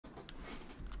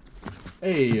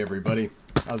Hey everybody,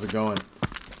 how's it going?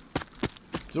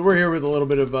 So we're here with a little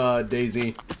bit of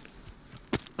Dayz.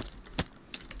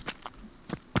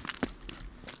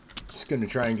 Just gonna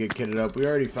try and get kitted up. We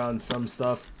already found some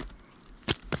stuff,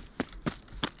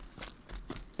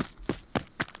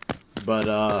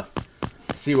 but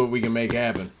see what we can make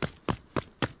happen.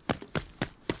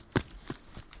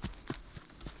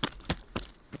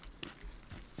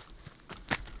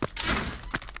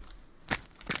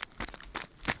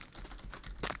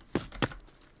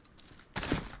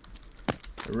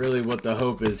 Really what the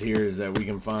hope is here is that we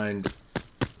can find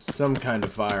some kind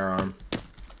of firearm.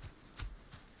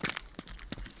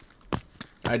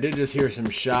 I did just hear some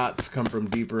shots come from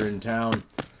deeper in town.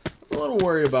 I'm a little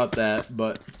worried about that,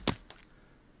 but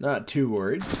not too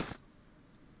worried.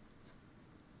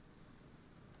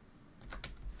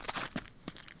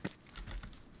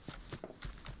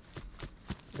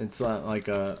 It's not like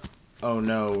a, oh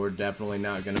no, we're definitely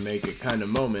not going to make it kind of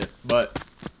moment, but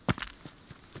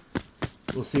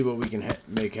we'll see what we can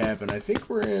make happen. I think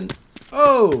we're in...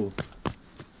 Oh!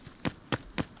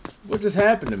 What just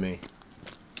happened to me?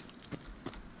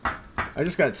 I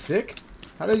just got sick?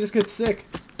 How did I just get sick?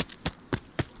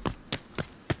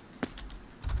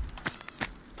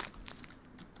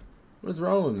 What is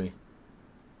wrong with me?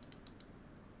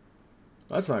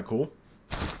 That's not cool.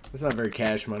 That's not very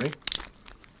cash money.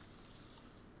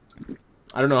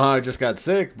 I don't know how I just got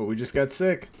sick, but we just got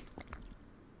sick.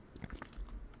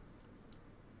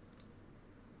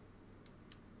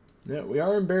 Yeah, we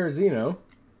are in Berezino.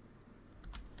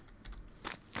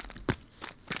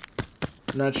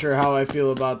 I'm not sure how I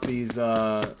feel about these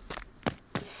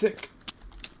sick,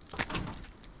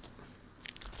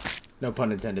 no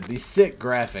pun intended, these sick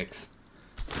graphics.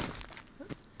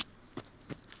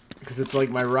 Because it's like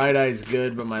my right eye's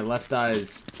good, but my left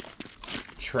eye's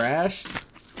trashed.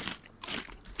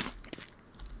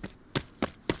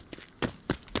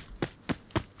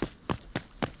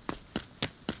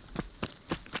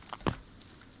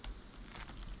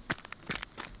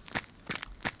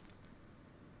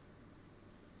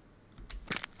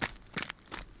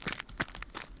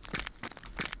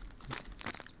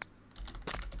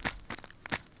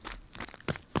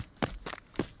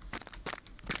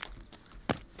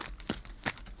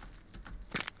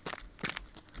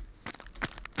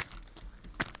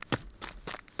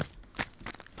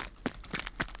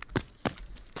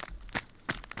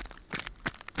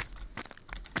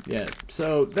 Yeah,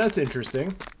 so that's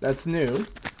interesting. That's new.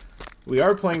 We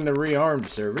are playing the Rearmed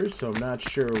servers, so I'm not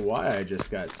sure why I just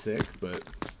got sick, but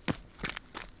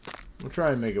we'll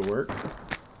try and make it work.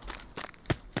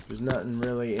 There's nothing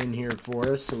really in here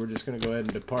for us, so we're just going to go ahead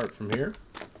and depart from here.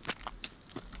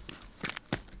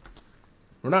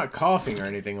 We're not coughing or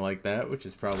anything like that, which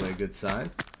is probably a good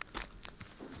sign.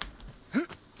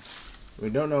 We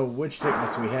don't know which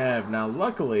sickness we have. Now,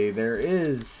 luckily, there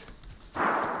is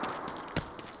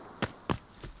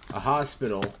a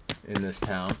hospital in this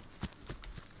town.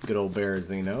 Good old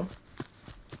Berezino.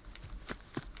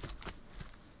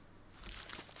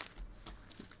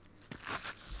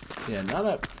 Yeah, not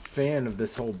a fan of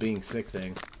this whole being sick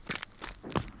thing.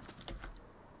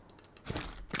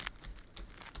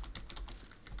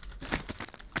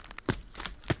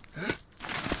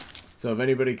 So if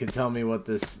anybody could tell me what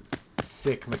this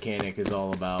sick mechanic is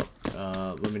all about,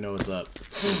 let me know what's up.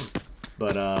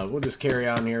 But we'll just carry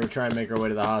on here. We'll try and make our way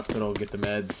to the hospital, get the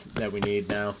meds that we need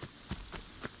now,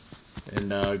 and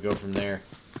go from there.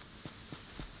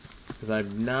 Because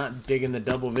I'm not digging the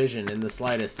double vision in the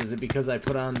slightest. Is it because I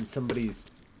put on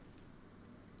somebody's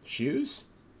shoes?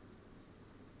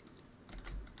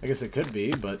 I guess it could be,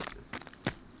 but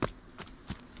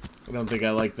I don't think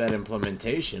I like that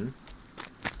implementation,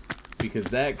 because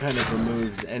that kind of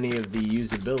removes any of the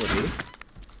usability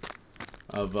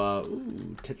of,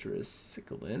 ooh,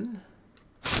 tetracycline.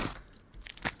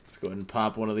 Let's go ahead and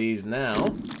pop one of these now.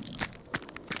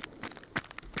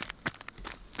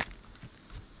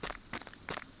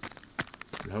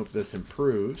 And hope this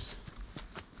improves.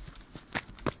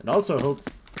 And also hope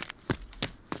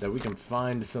that we can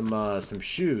find some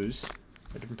shoes,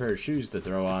 a different pair of shoes to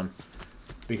throw on.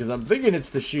 Because I'm thinking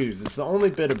it's the shoes. It's the only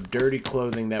bit of dirty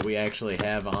clothing that we actually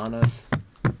have on us.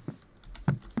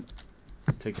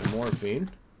 Take the morphine,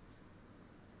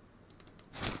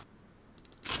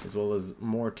 as well as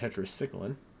more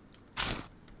tetracycline.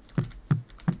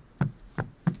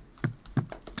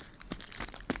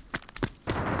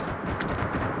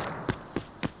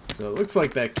 So it looks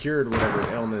like that cured whatever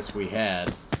illness we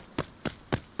had,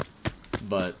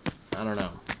 but I don't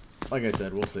know. Like I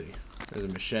said, we'll see. There's a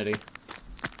machete.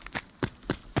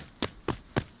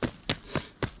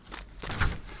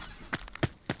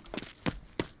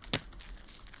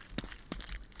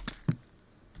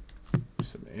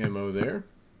 ammo there.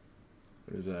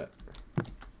 What is that?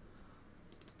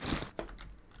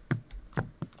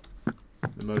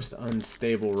 The most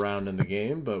unstable round in the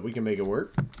game, but we can make it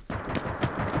work.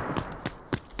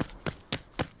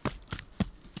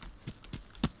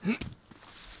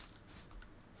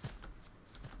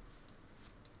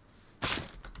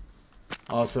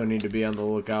 Also need to be on the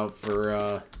lookout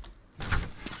for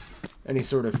any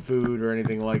sort of food or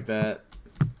anything like that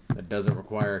that doesn't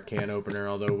require a can opener,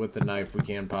 although with the knife we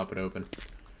can pop it open.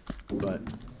 But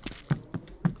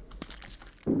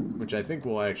which I think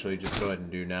we'll actually just go ahead and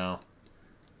do now.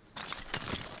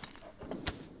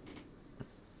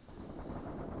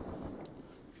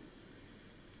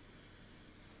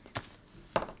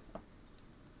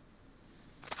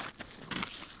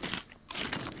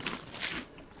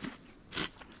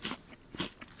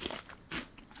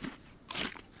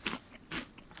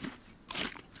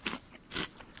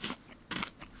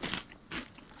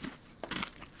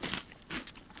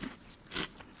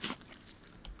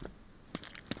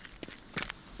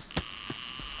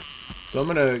 So I'm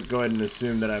going to go ahead and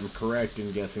assume that I'm correct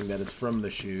in guessing that it's from the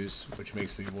shoes, which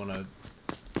makes me want to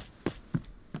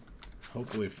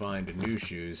hopefully find new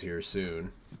shoes here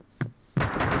soon.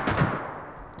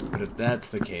 But if that's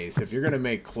the case, if you're going to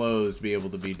make clothes be able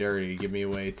to be dirty, give me a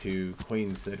way to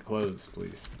clean said clothes,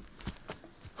 please.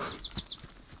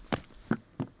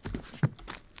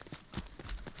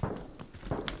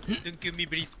 Don't give me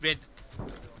please bread.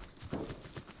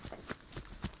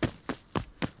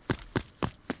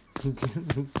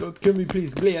 Don't kill me,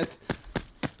 please, Blade.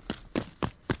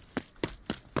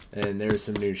 And there's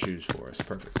some new shoes for us.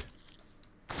 Perfect.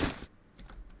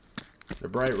 They're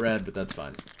bright red, but that's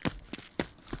fine.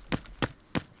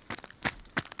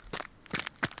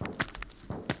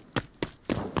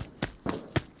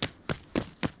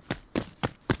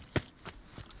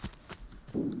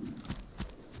 I'm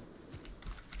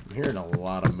hearing a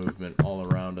lot of movement all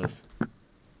around us.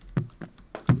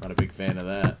 Not a big fan of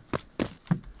that.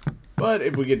 But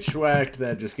if we get schwacked,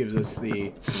 that just gives us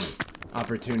the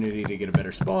opportunity to get a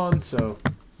better spawn, so,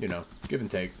 you know, give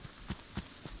and take.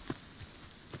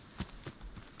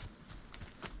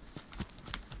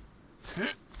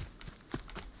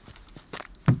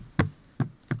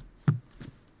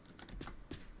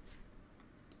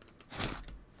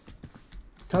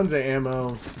 Tons of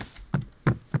ammo.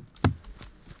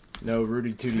 No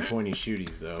Rudy Tooty Pointy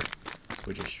Shooties, though,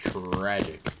 which is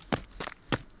tragic.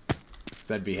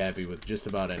 I'd be happy with just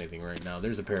about anything right now.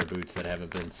 There's a pair of boots that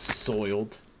haven't been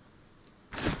soiled.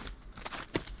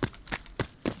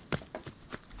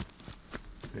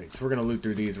 Okay, so we're going to loot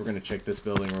through these. We're going to check this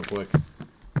building real quick.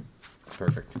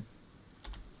 Perfect.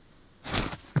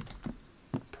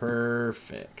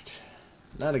 Perfect.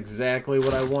 Not exactly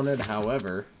what I wanted,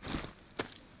 however,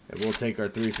 it will take our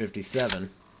 357.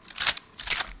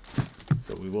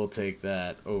 So we will take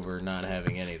that over not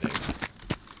having anything.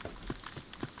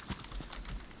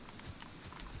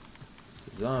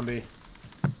 Zombie.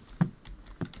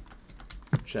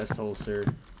 Chest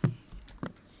holster.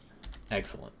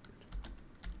 Excellent.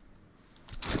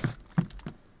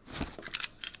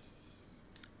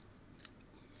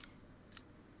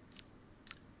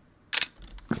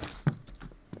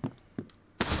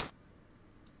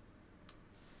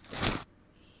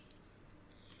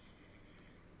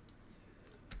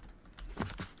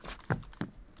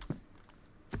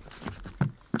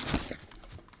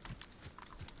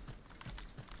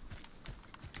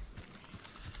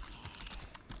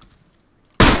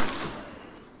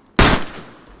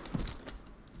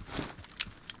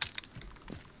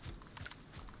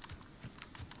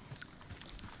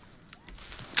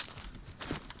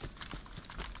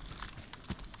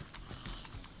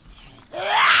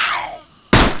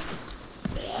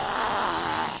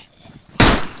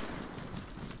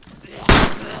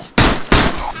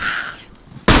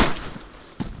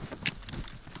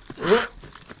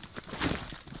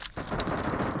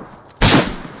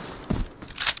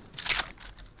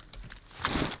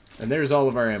 And there's all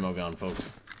of our ammo gone,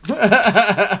 folks. We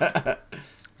got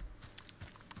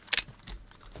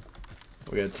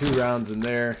 2 rounds in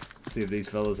there. Let's see if these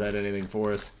fellas had anything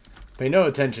for us. Pay no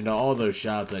attention to all those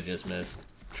shots I just missed.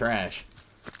 Trash.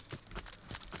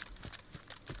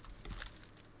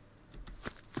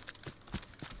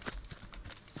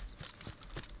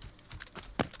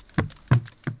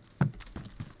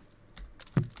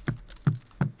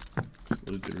 Just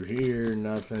loot through here.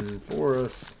 Nothing for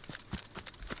us.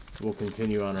 We'll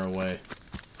continue on our way.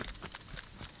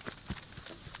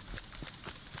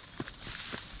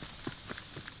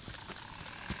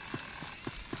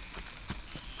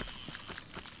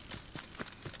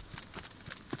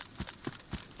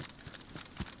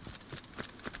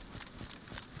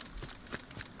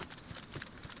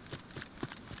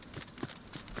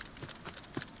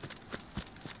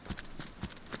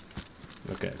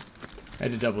 I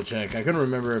had to double check. I couldn't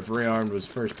remember if rearmed was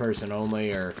first person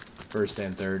only or first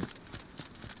and third.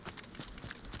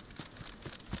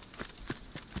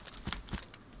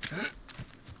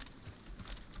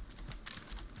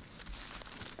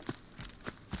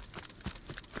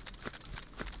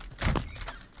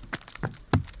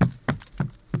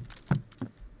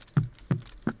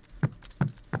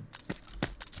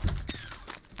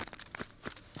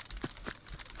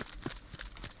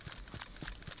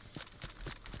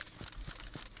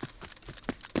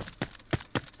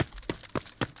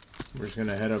 We're just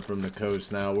gonna head up from the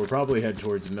coast now. We'll probably head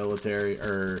towards military,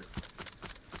 or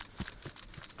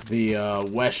the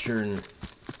western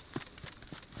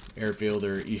airfield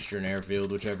or eastern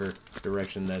airfield, whichever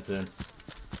direction that's in.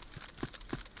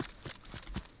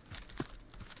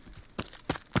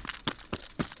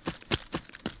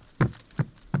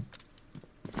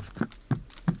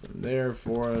 From there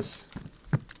for us.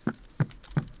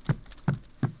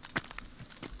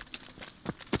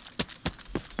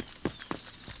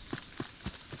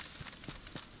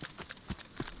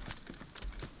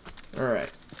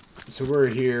 Alright, so we're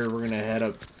here. We're going to head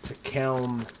up to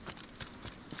Kelm.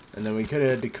 And then we could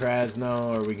head to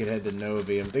Krasno, or we could head to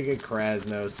Novi. I'm thinking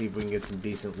Krasno, see if we can get some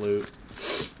decent loot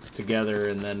together,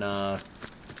 and then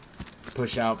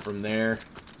push out from there.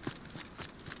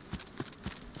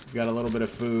 We've got a little bit of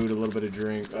food, a little bit of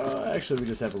drink. Actually, we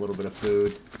just have a little bit of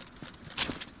food.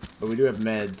 But we do have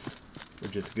meds,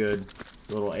 which is good.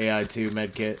 A little AI2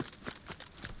 med kit.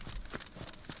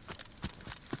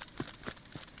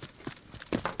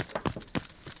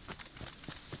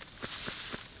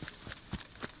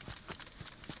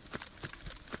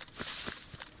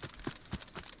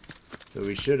 So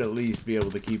we should at least be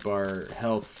able to keep our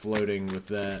health floating with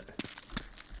that.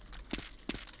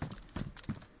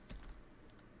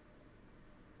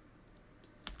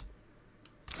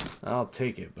 I'll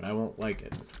take it, but I won't like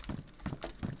it.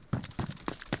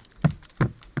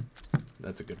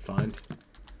 That's a good find.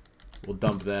 We'll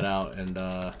dump that out and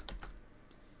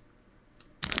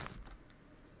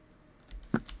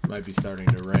might be starting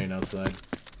to rain outside.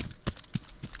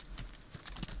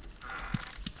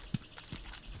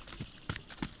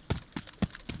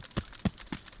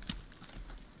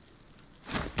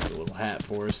 Hat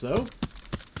for us though.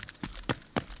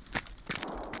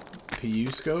 PU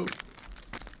scope.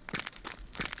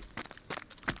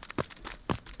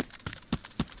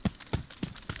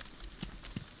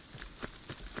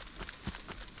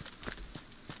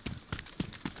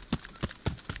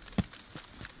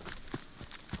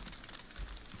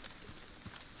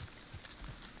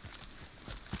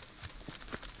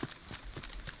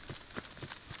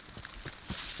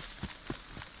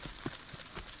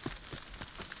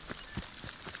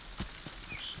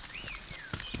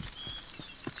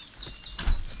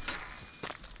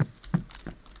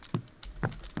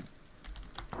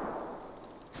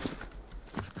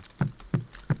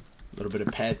 A little bit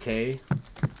of pate.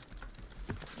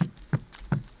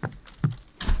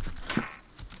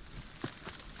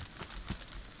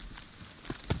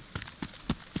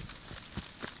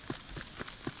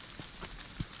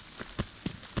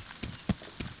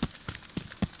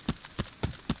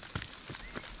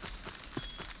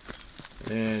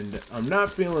 And I'm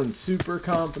not feeling super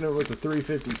confident with the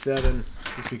 357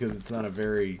 just because it's not a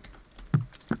very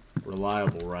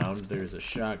reliable round. There's a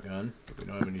shotgun, but we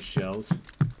don't have any shells.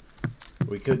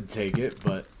 We could take it,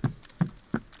 but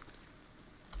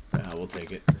we'll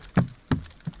take it.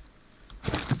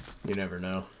 You never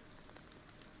know.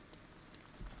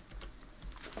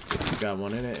 So it's got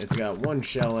one in it. It's got one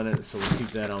shell in it, so we'll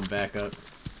keep that on backup.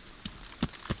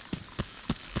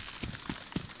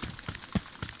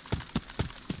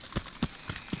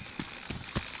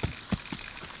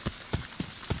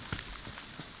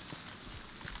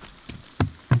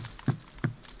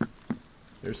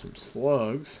 There's some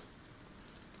slugs.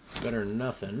 Better than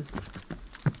nothing.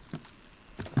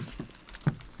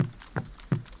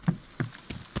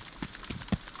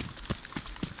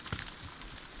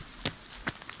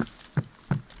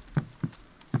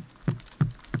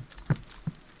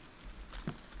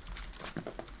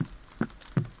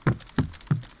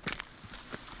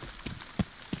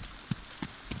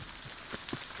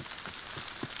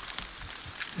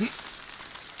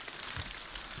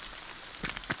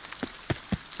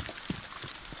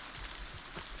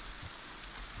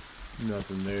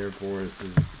 Nothing there for us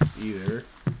either.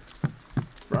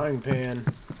 Frying pan,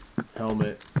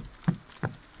 helmet,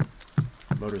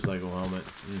 motorcycle helmet.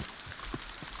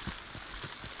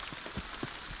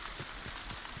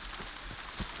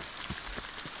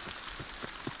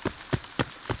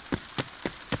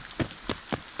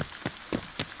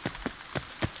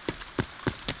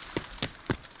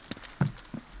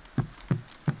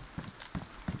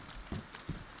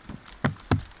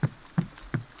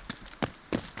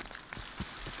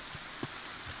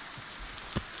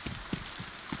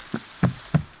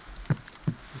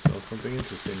 Very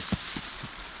interesting.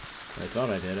 I thought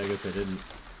I did. I guess I didn't.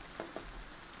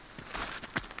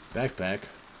 Backpack.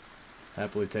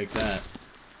 Happily take that.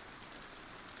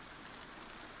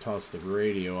 Toss the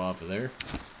radio off of there.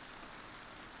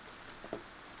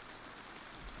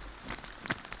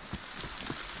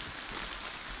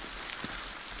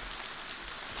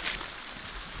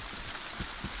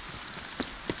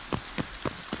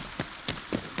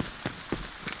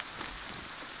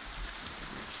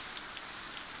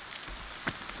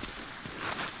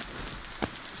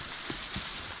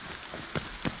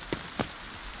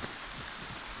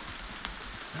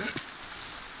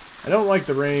 I don't like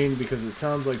the rain because it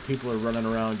sounds like people are running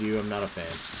around you. I'm not a fan.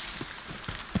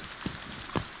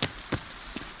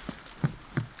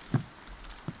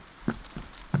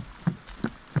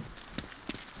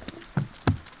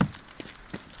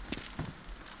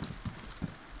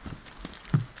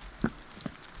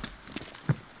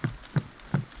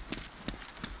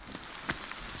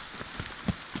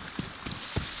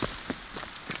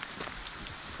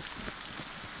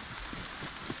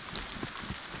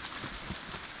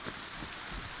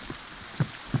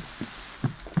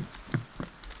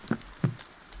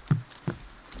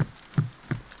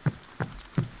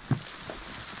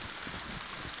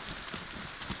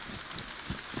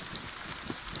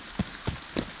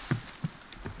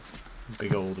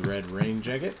 Big old red rain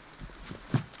jacket.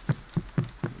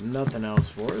 Nothing else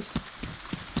for us.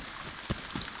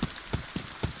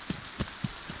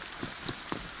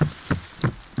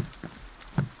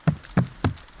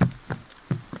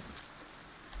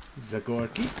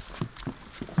 Zagorki.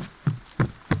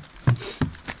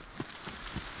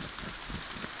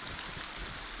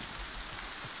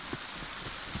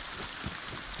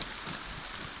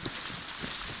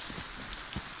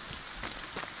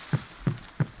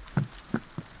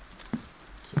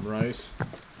 Rice.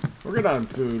 We're good on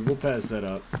food. We'll pass that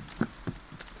up.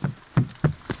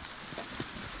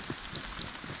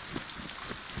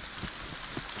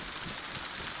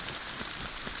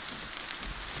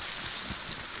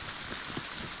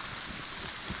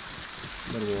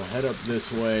 Then we'll head up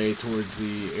this way towards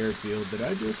the airfield that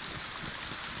I just...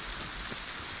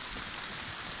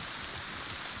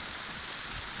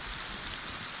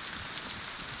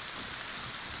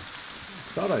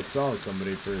 thought I saw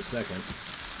somebody for a second.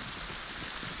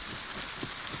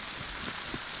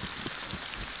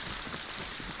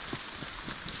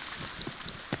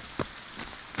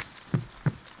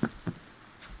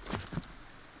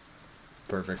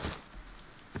 Perfect.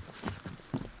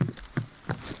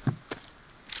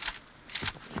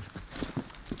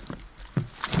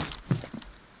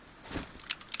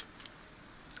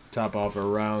 Top off our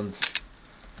rounds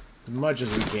as much as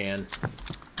we can.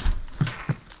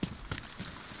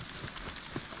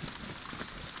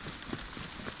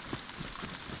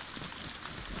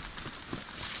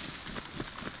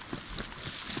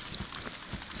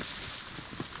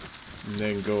 And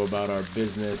then go about our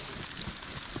business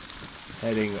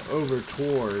heading over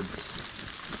towards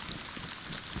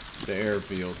the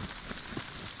airfield,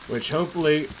 which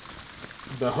hopefully,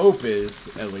 the hope is,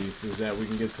 at least, is that we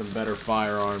can get some better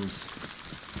firearms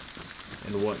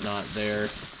and whatnot there.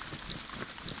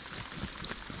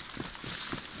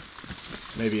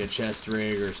 Maybe a chest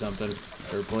rig or something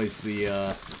to replace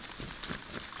the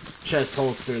chest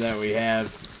holster that we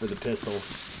have for the pistol.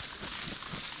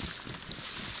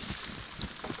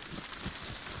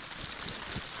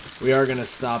 We are going to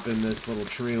stop in this little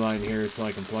tree line here so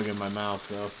I can plug in my mouse,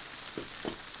 so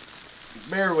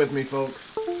bear with me,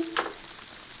 folks.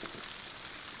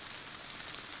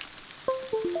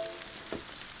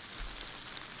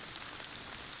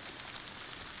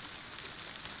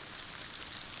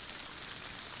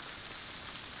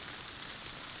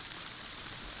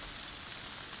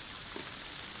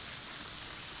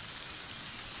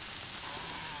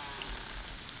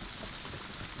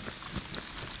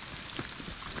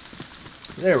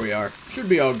 There we are. Should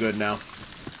be all good now.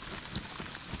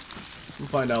 We'll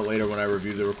find out later when I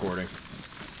review the recording.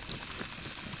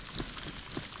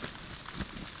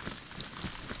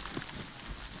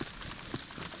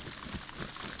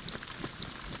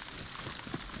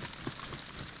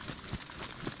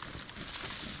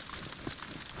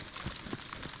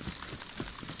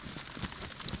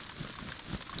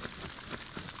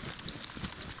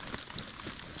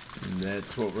 And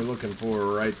that's what we're looking for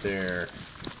right there.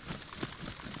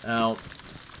 Now,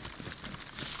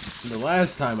 the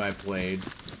last time I played,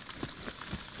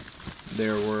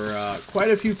 there were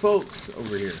quite a few folks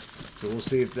over here. So we'll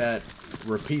see if that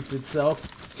repeats itself,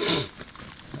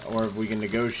 or if we can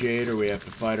negotiate, or we have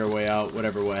to fight our way out,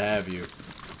 whatever, what have you.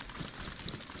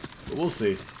 But we'll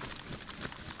see.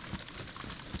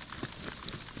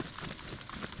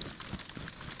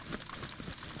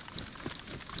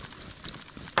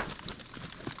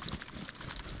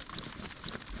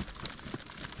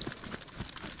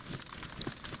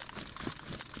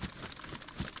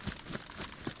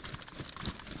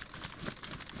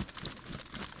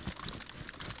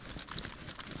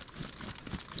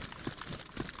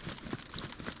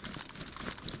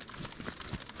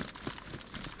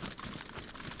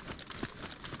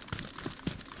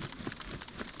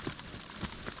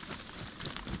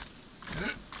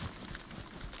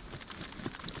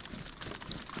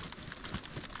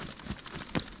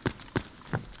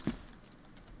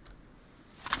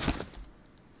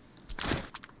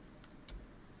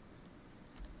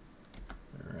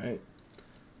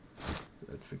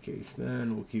 case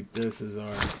then, we'll keep this as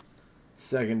our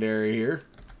secondary here.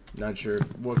 Not sure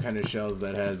what kind of shells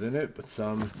that has in it, but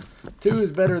some. 2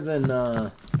 is better than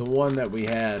the one that we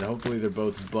had. Hopefully they're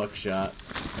both buckshot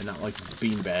and not like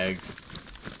bean bags.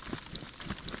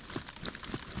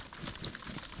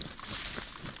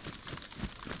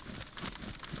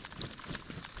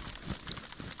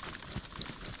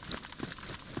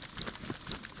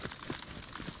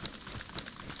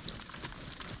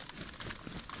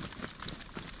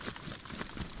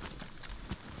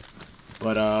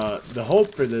 But the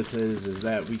hope for this is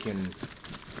that we can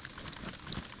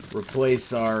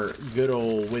replace our good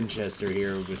old Winchester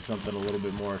here with something a little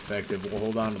bit more effective. We'll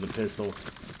hold on to the pistol,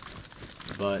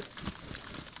 but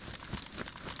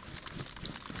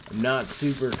I'm not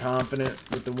super confident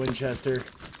with the Winchester.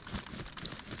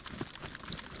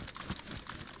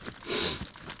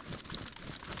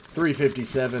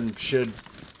 .357 should,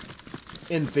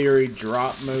 in theory,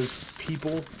 drop most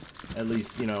people, at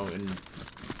least, you know, in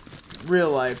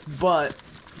real life, but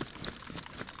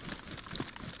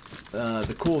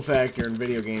the cool factor in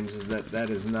video games is that that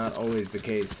is not always the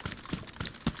case.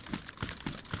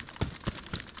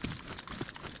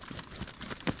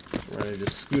 We're going to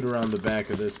just scoot around the back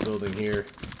of this building here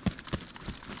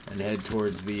and head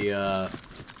towards the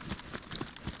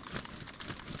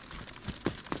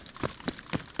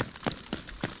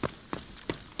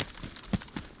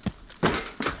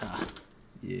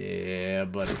yeah,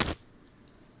 buddy.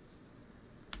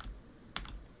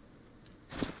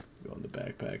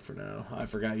 Backpack for now. I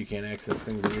forgot you can't access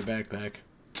things in your backpack.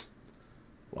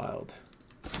 Wild.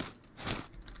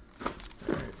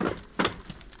 Alright.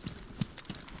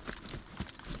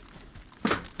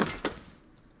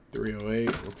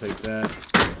 308, we'll take that.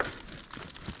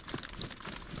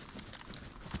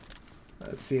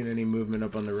 Not seeing any movement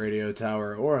up on the radio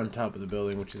tower or on top of the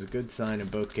building, which is a good sign in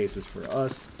both cases for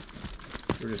us.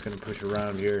 We're just going to push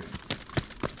around here.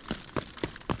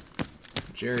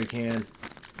 Jerry can.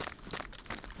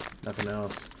 Nothing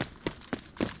else.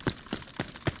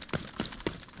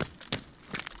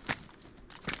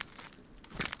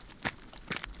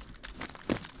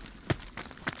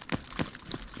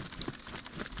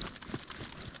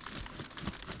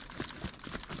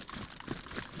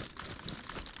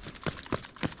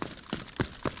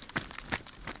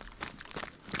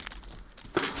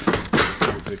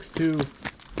 .62.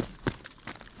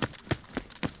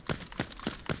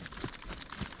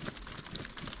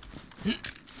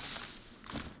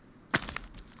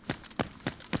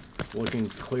 It's looking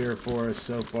clear for us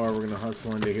so far. We're going to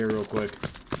hustle into here real quick.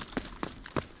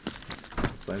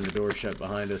 Slam the door shut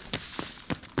behind us.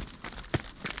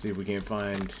 See if we can't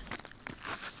find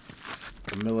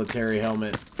a military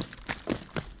helmet,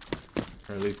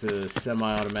 or at least a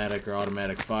semi-automatic or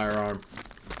automatic firearm,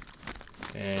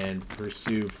 and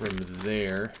pursue from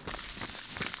there.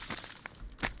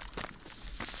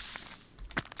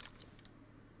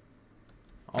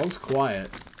 All's quiet.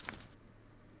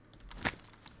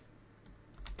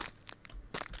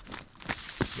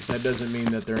 But that doesn't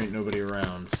mean that there ain't nobody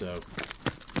around, so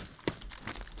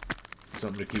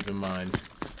something to keep in mind.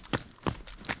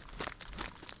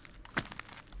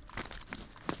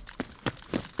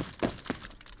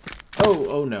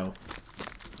 Oh no.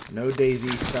 No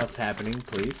Daisy stuff happening,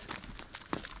 please.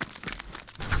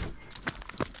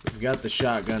 We've got the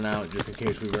shotgun out just in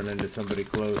case we run into somebody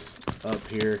close up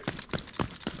here.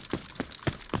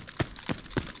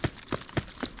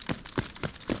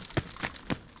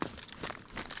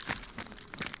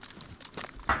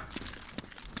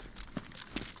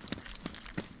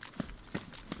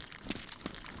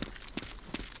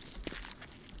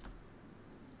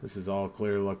 This is all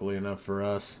clear, luckily enough for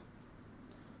us.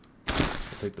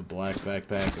 Take the black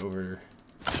backpack over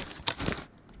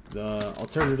the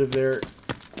alternative there.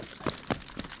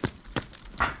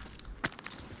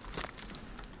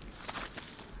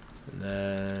 And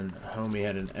then homie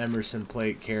had an Emerson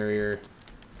plate carrier,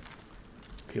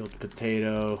 peeled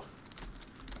potato,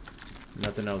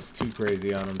 nothing else too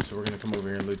crazy on him, so we're gonna come over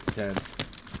here and loot the tents.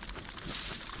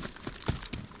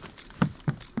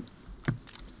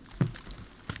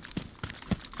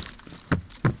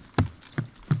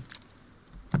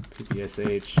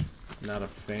 PSH, not a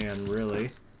fan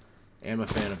really. Am a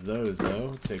fan of those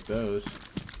though. Take those.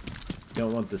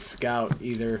 Don't want the scout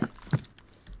either.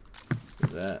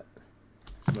 What's that?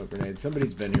 Smoke grenade.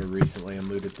 Somebody's been here recently and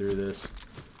looted through this.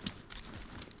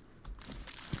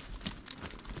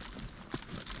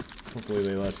 Hopefully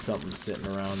they left something sitting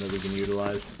around that we can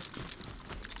utilize.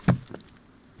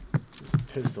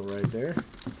 Pistol right there.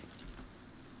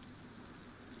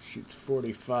 Shoots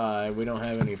 45. We don't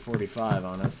have any 45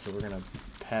 on us, so we're going to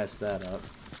pass that up.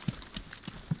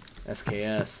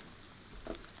 SKS.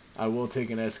 I will take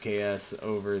an SKS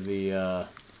over the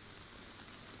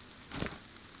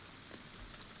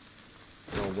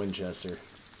old Winchester.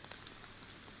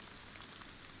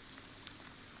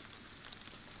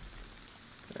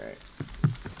 Alright.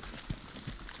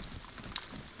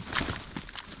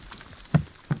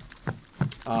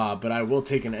 But I will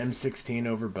take an M16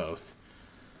 over both.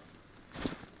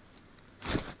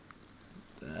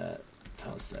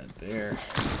 Toss that there.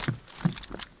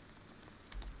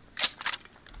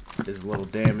 Is a little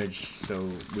damaged, so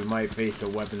we might face a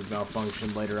weapons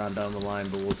malfunction later on down the line,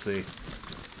 but we'll see.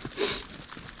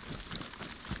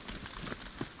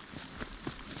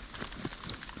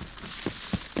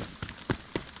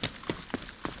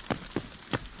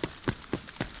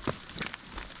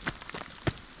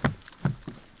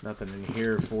 Nothing in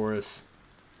here for us.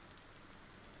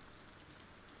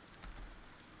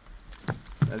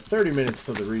 30 minutes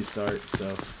till the restart,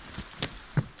 so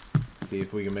see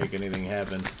if we can make anything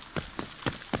happen.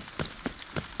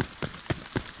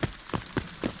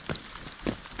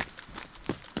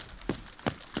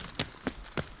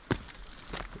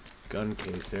 Gun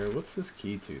case there. What's this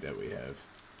key to that we have?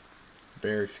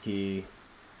 Barracks key.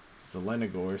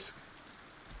 Zelenogorsk.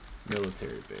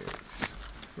 Military barracks.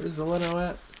 Where's Zeleno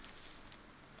at?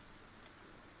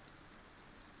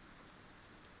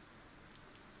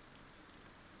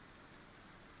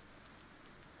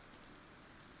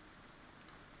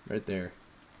 Right there.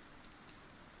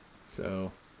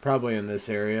 So, probably in this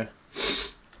area.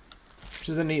 Which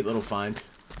is a neat little find,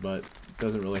 but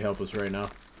doesn't really help us right now.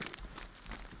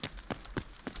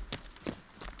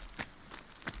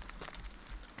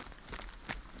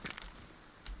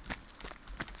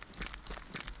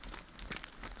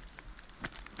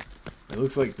 It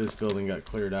looks like this building got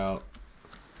cleared out.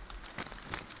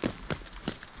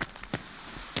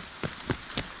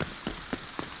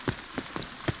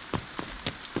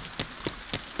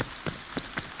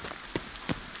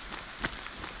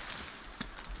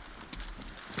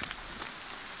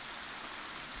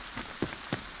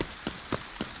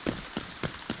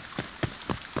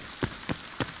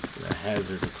 A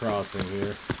hazard of crossing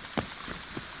here.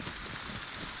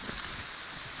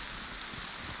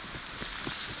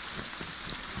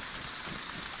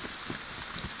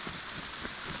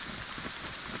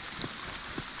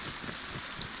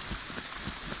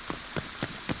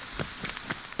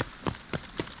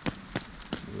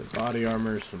 Body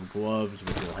armor, some gloves,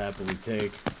 which we'll happily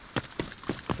take.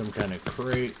 Some kind of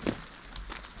crate.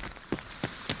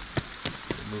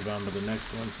 We'll move on to the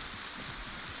next one.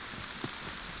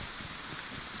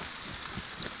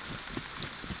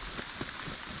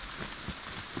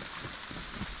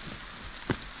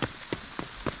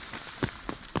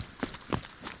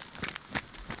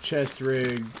 Chest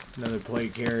rig, another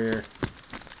plate carrier,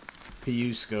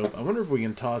 PU scope. I wonder if we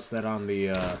can toss that on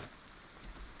the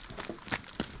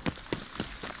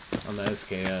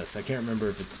SKS. I can't remember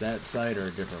if it's that site or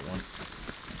a different one.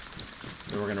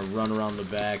 And we're going to run around the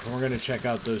back. And we're going to check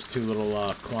out those two little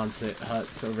Quonset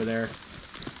huts over there.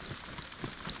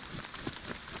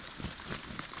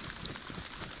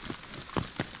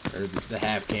 Or the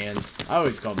half cans. I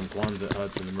always call them Quonset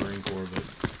huts in the Marine Corps, but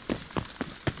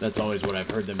that's always what I've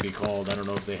heard them be called. I don't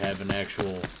know if they have an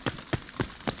actual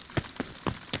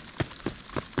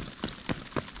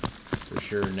for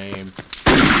sure name.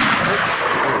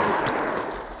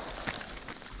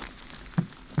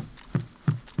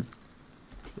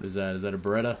 What is that? Is that a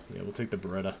Beretta? Yeah, we'll take the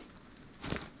Beretta.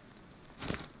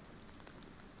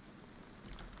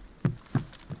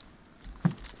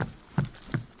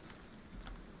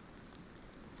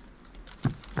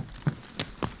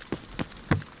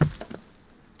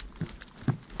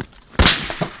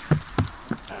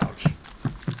 Ouch.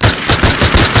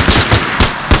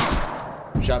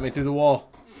 Shot me through the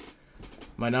wall.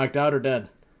 Am I knocked out or dead?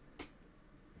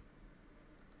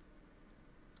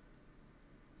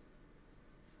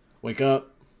 Wake up.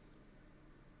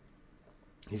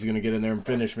 He's gonna get in there and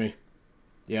finish me.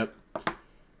 Yep.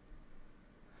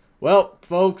 Well,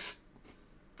 folks,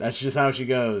 that's just how she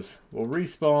goes. We'll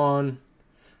respawn,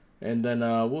 and then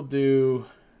we'll do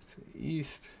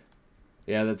east.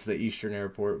 Yeah, that's the eastern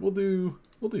airport. We'll do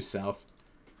south.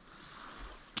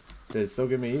 Did it still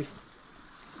give me east?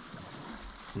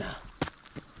 No.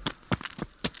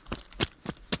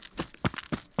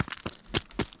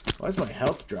 Why is my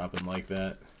health dropping like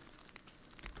that?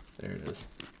 There it is.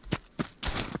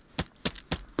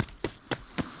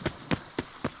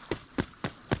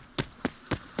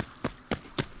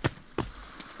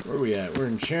 Where are we at? We're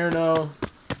in Cherno.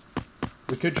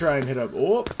 We could try and hit up...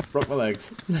 Oh, broke my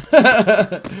legs.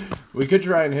 We could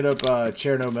try and hit up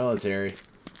Cherno military.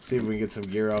 See if we can get some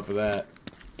gear off of that.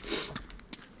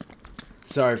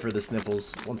 Sorry for the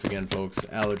sniffles. Once again, folks.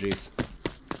 Allergies.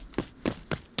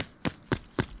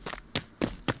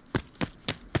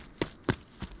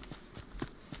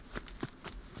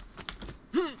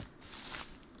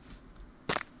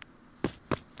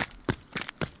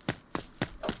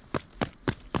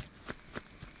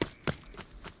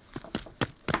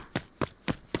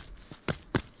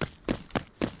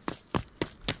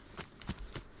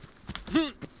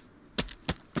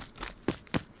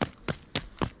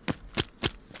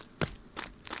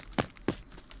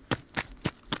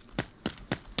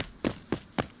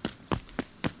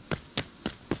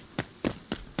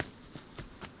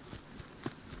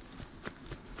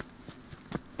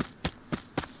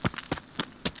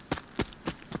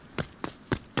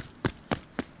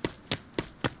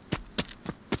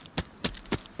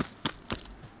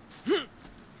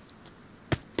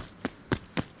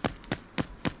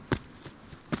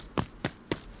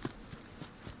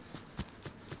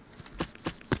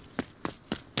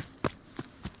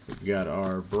 We got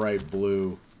our bright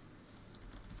blue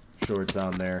shorts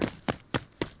on there.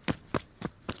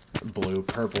 Blue,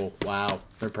 purple. Wow,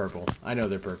 they're purple. I know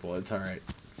they're purple. It's alright.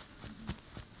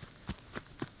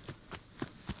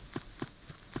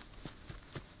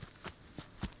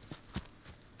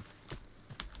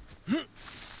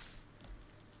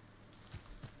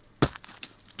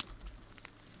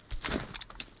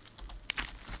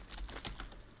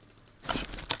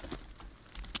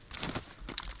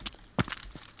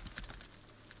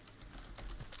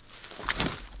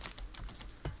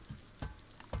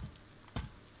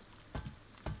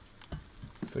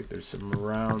 Looks like there's some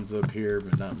rounds up here,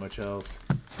 but not much else.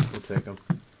 We'll take them.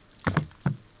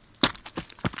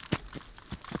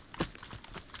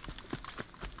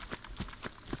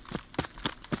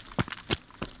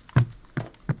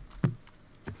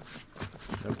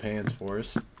 No pants for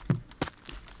us.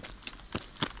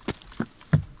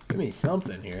 Give me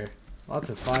something here. Lots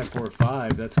of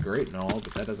 5.45. That's great and all,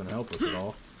 but that doesn't help us at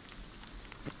all.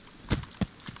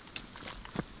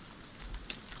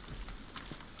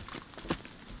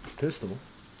 Pistol.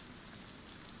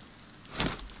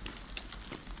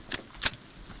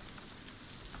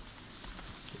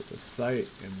 With a sight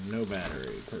and no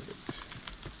battery. Perfect.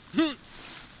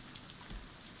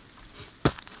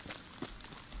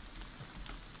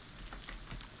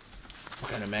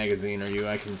 What kind of magazine are you?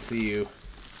 I can see you.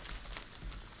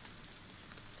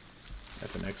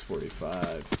 FNX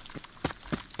 45.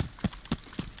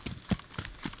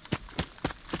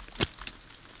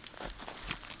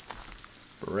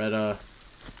 Beretta.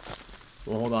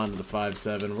 We'll hold on to the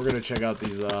 5.7. We're going to check out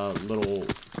these little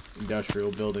industrial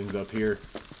buildings up here.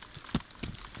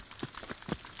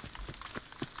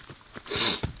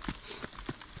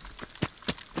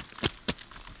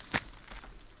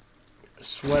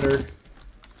 Sweater.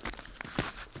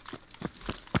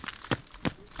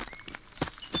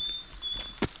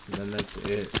 And then that's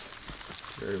it.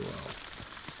 Very well.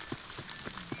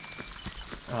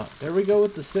 Oh, there we go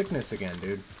with the sickness again,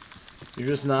 dude. You're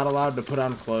just not allowed to put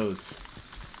on clothes.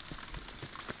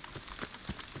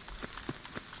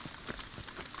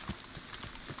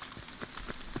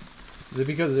 Is it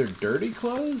because they're dirty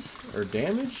clothes? Or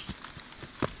damaged?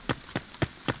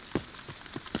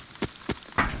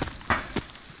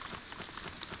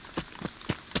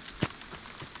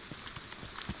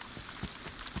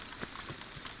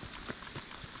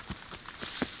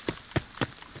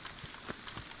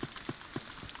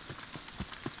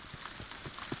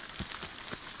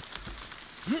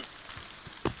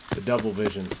 The double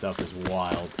vision stuff is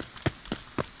wild.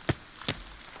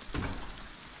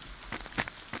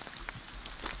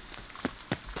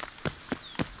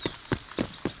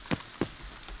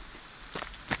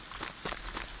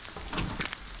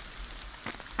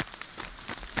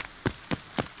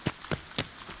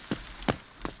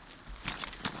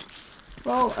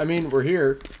 Well, I mean, we're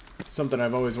here. Something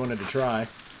I've always wanted to try.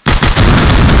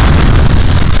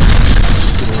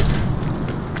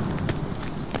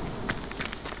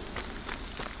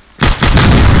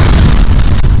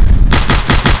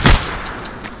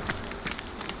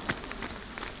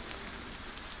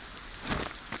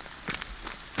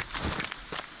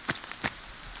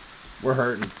 We're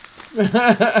hurting.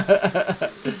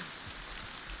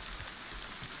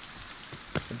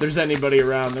 If there's anybody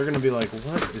around, they're gonna be like,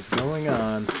 what is going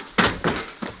on?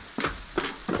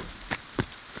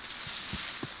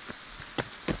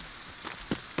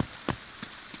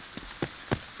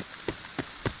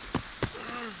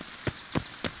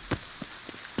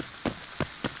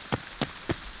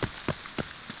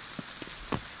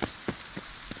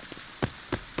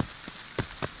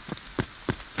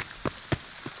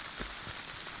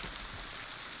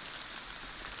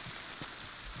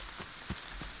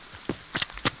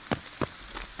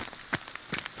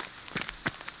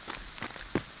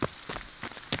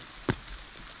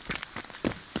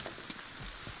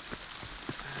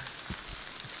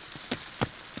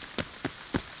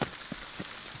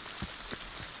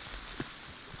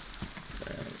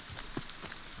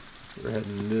 We're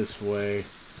heading this way.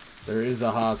 There is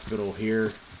a hospital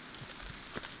here.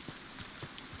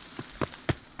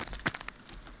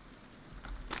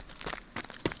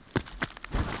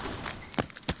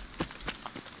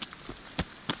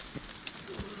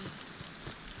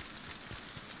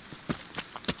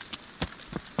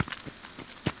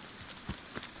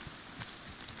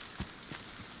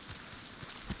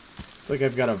 It's like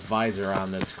I've got a visor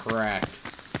on that's cracked.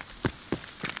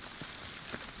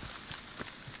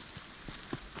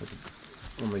 That's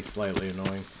only slightly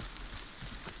annoying.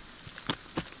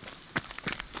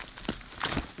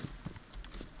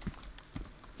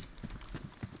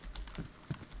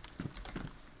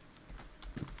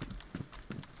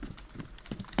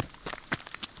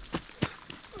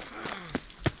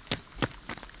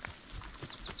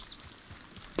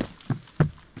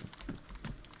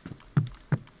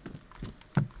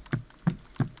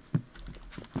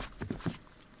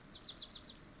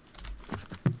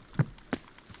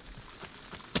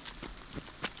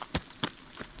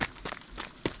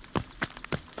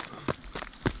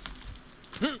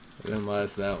 It didn't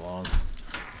last that long.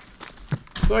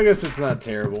 So I guess it's not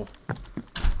terrible.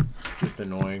 It's just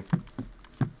annoying.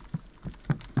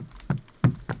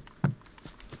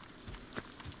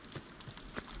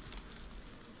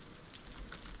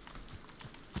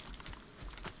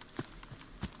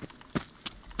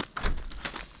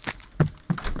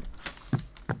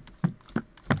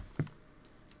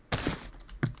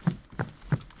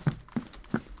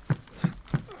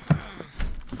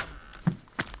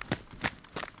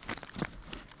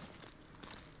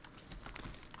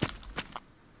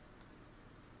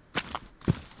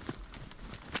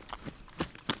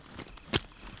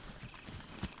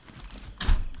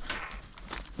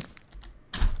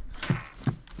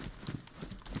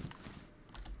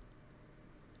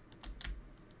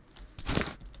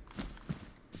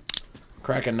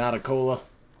 Crack a not a cola.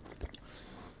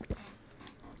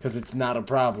 Because it's not a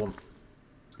problem.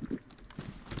 Get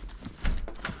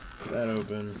that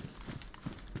open.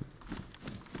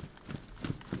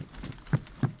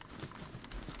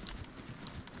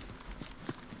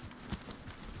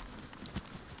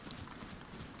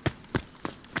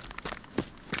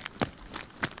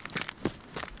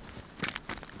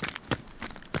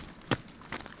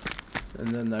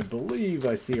 And then I believe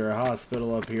I see our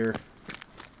hospital up here.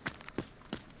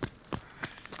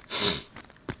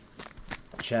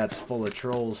 Chat's full of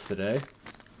trolls today.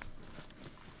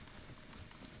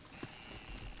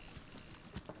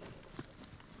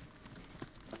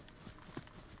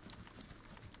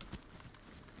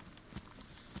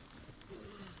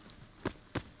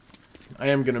 I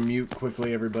am going to mute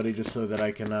quickly, everybody, just so that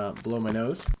I can blow my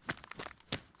nose.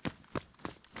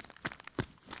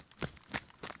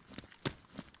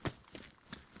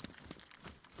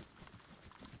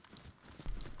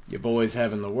 Your boy's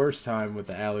having the worst time with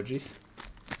the allergies.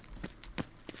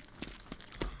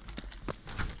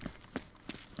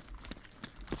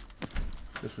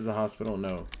 This is a hospital?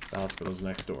 No, the hospital's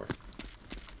next door. I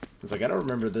was like, I don't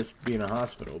remember this being a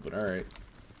hospital, but alright.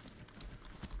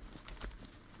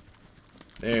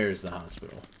 There's the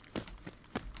hospital.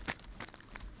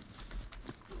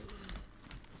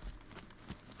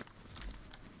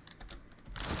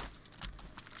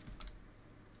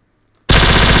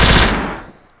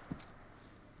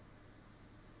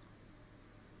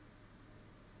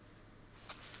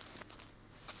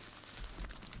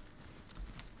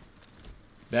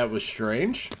 That was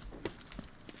strange.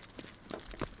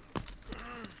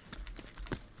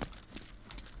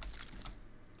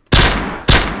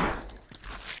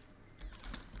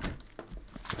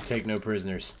 Take no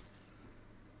prisoners.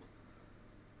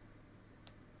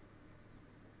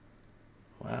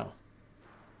 Wow.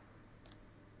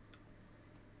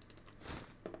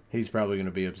 He's probably going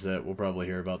to be upset. We'll probably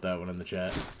hear about that one in the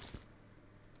chat.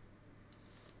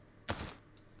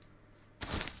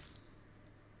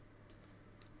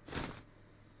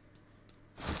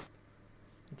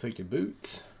 Take your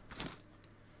boots.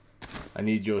 I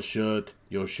need your shirt,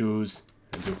 your shoes,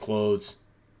 and your clothes.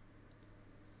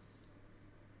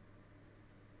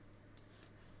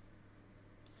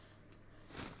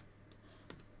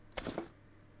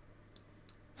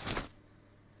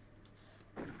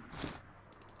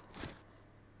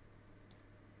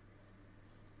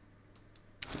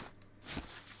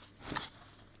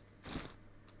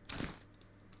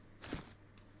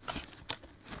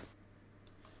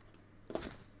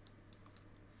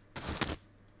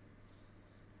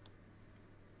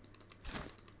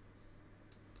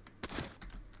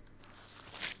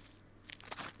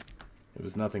 It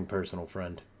was nothing personal,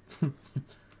 friend.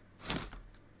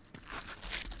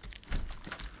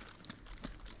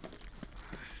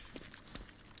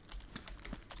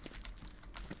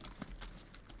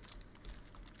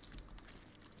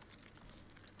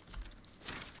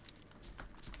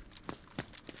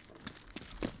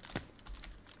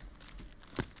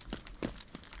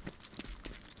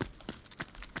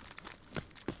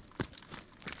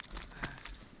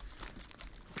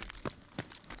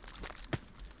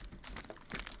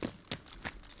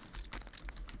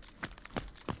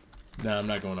 No, I'm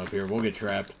not going up here. We'll get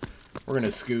trapped. We're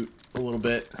gonna scoot a little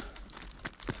bit.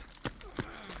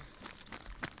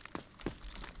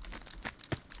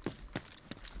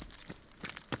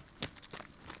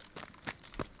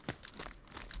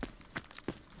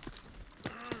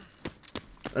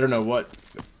 I don't know what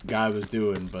guy was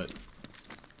doing, but...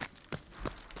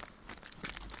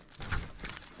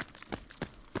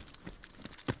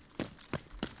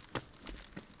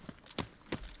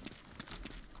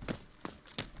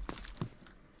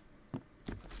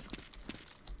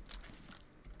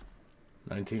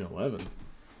 $19.11.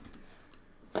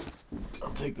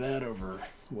 I'll take that over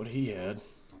what he had.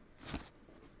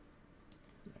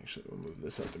 Actually, we'll move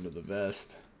this up into the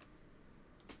vest.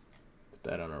 Put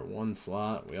that on our one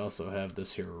slot. We also have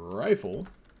this here rifle,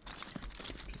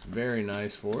 which is very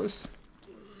nice for us.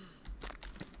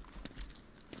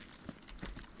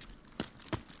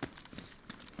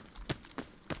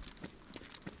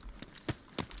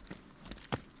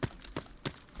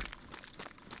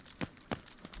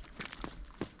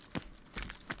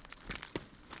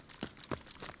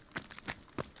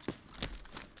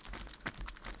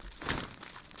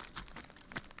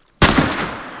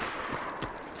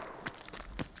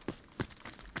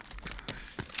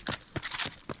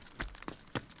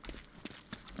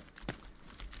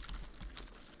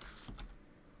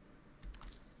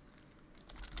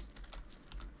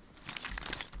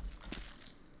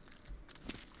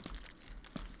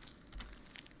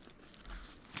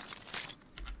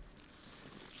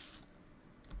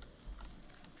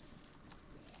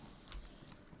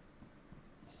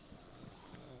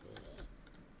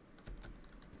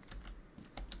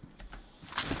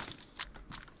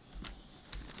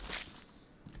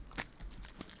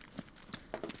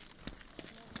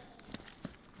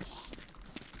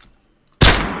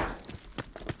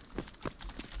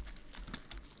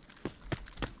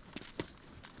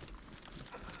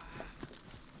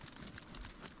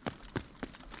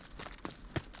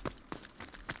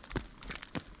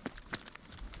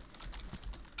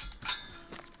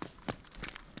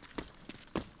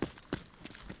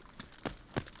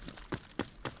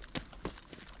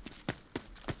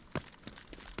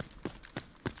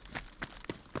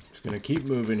 Gonna keep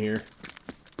moving here.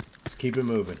 Just keep it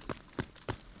moving.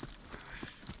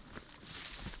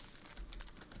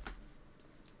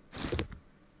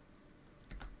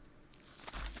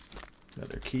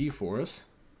 Another key for us.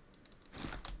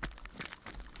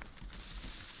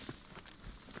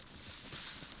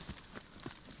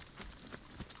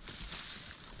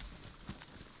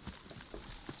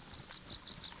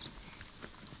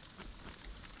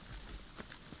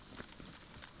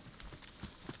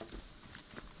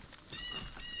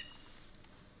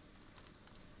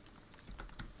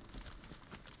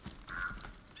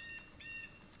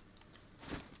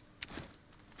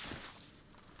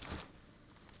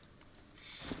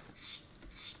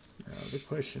 The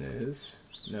question is,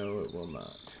 no, it will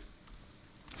not.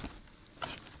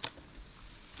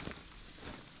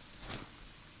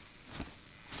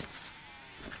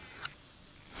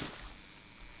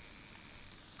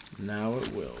 Now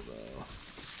it will, though.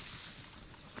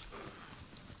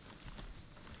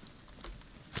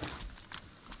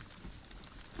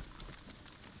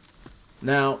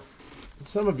 Now,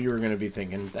 some of you are going to be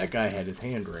thinking, that guy had his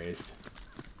hand raised.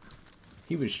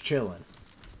 He was chilling.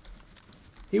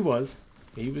 He was.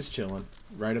 He was chilling.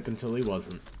 Right up until he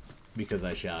wasn't. Because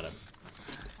I shot him.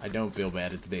 I don't feel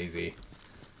bad, it's Daisy.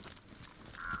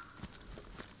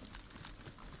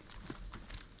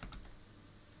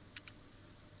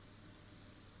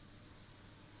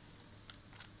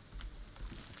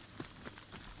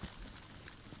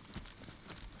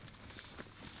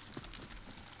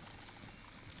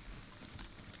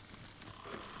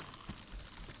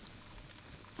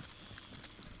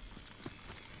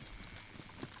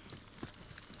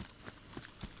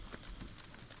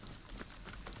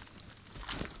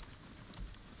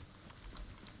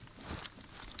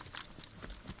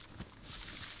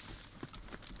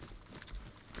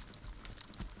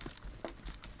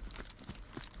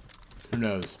 Who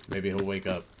knows? Maybe he'll wake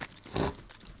up.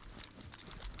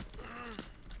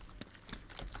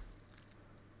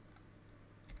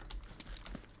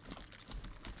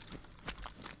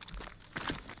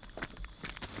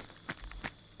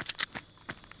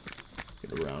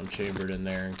 Get a round chambered in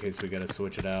there in case we gotta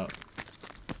switch it out.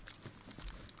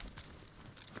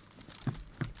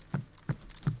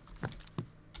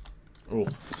 Oh.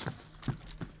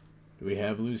 Do we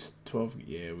have loose 12?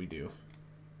 Yeah, we do.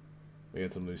 We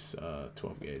got some loose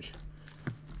 12 gauge.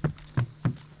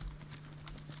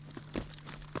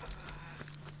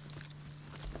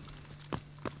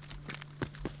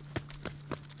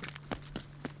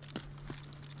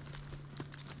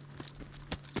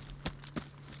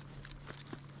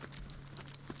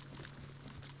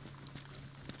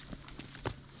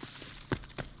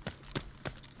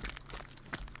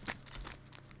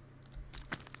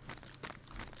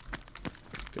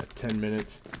 10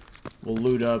 minutes. We'll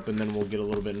loot up, and then we'll get a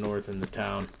little bit north in the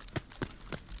town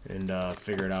and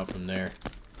figure it out from there.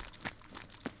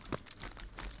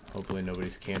 Hopefully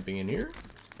nobody's camping in here.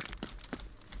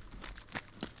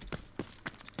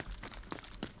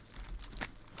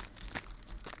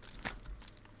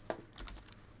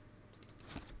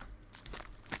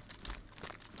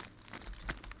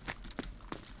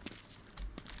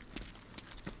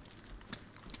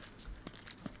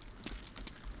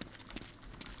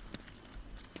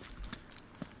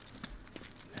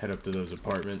 Head up to those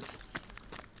apartments.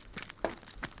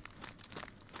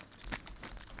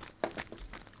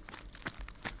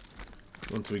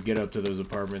 Once we get up to those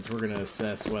apartments, we're going to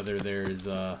assess whether there's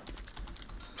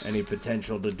any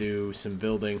potential to do some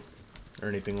building or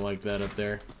anything like that up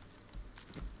there.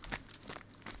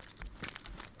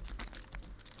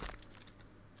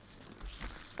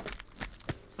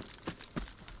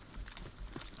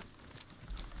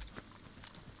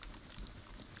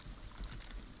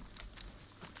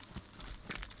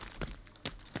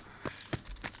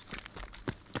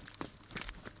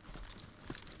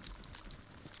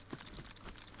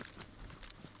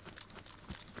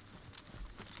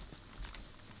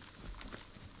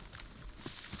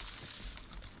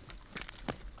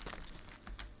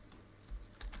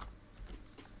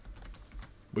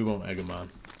 We won't egg them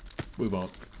on. We won't.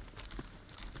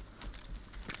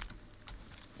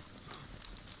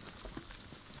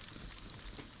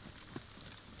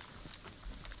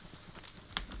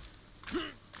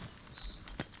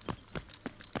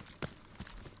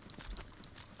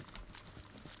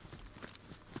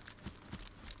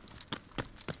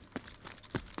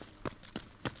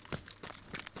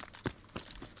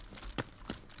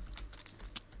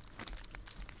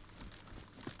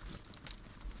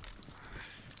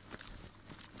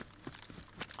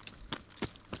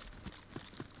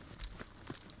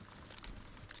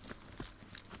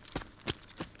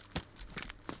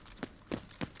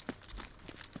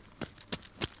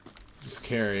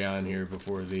 Carry on here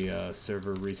before the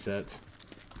server resets.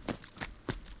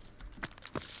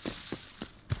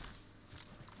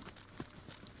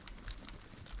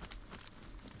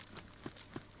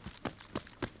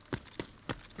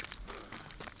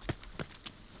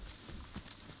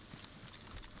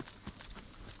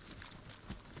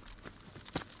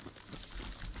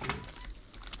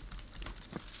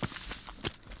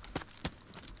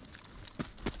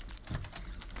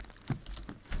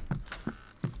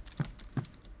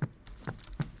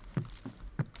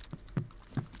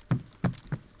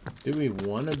 Do we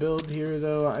want to build here,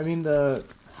 though? I mean, the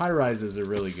high-rises are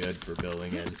really good for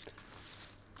building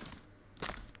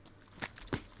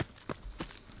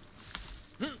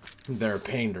in. They're a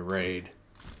pain to raid,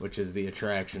 which is the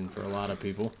attraction for a lot of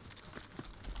people.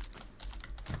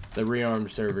 The rearmed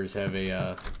servers have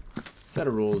a set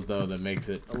of rules, though, that makes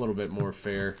it a little bit more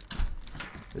fair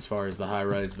as far as the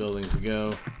high-rise buildings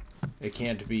go. It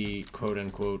can't be,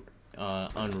 quote-unquote,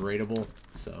 unraidable,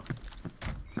 so...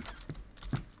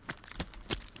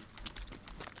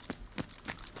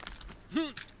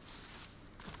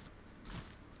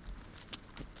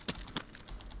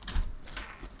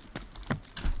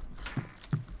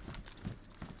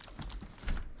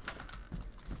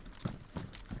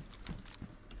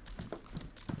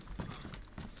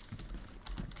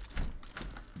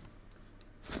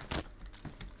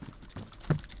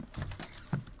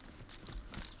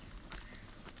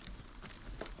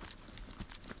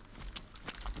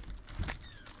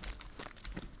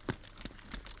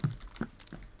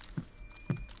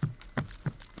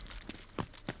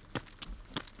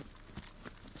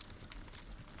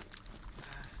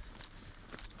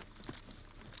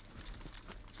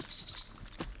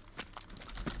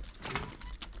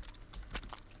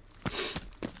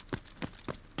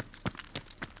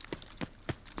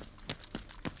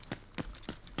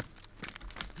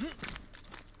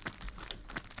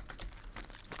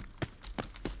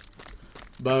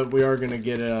 But we are going to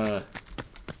get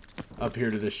up here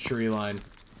to this tree line.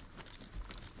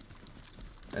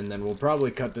 And then we'll probably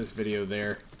cut this video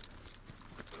there.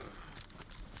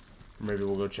 Maybe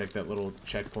we'll go check that little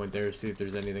checkpoint there, see if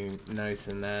there's anything nice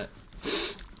in that.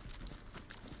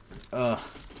 Ugh.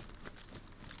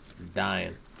 I'm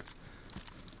dying.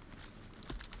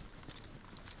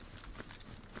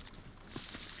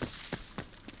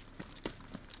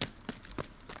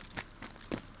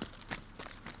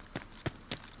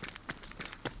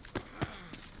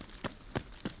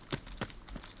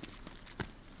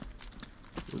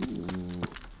 Ooh.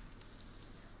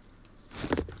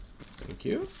 Thank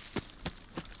you.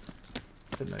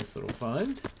 It's a nice little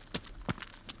find.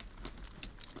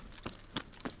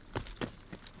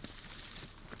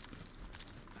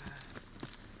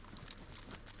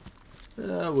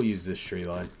 We'll use this tree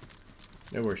line.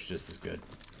 It works just as good.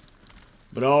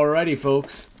 But alrighty,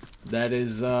 folks. That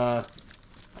is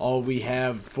all we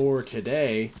have for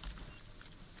today.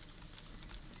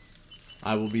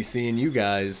 I will be seeing you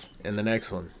guys in the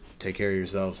next one. Take care of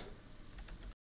yourselves.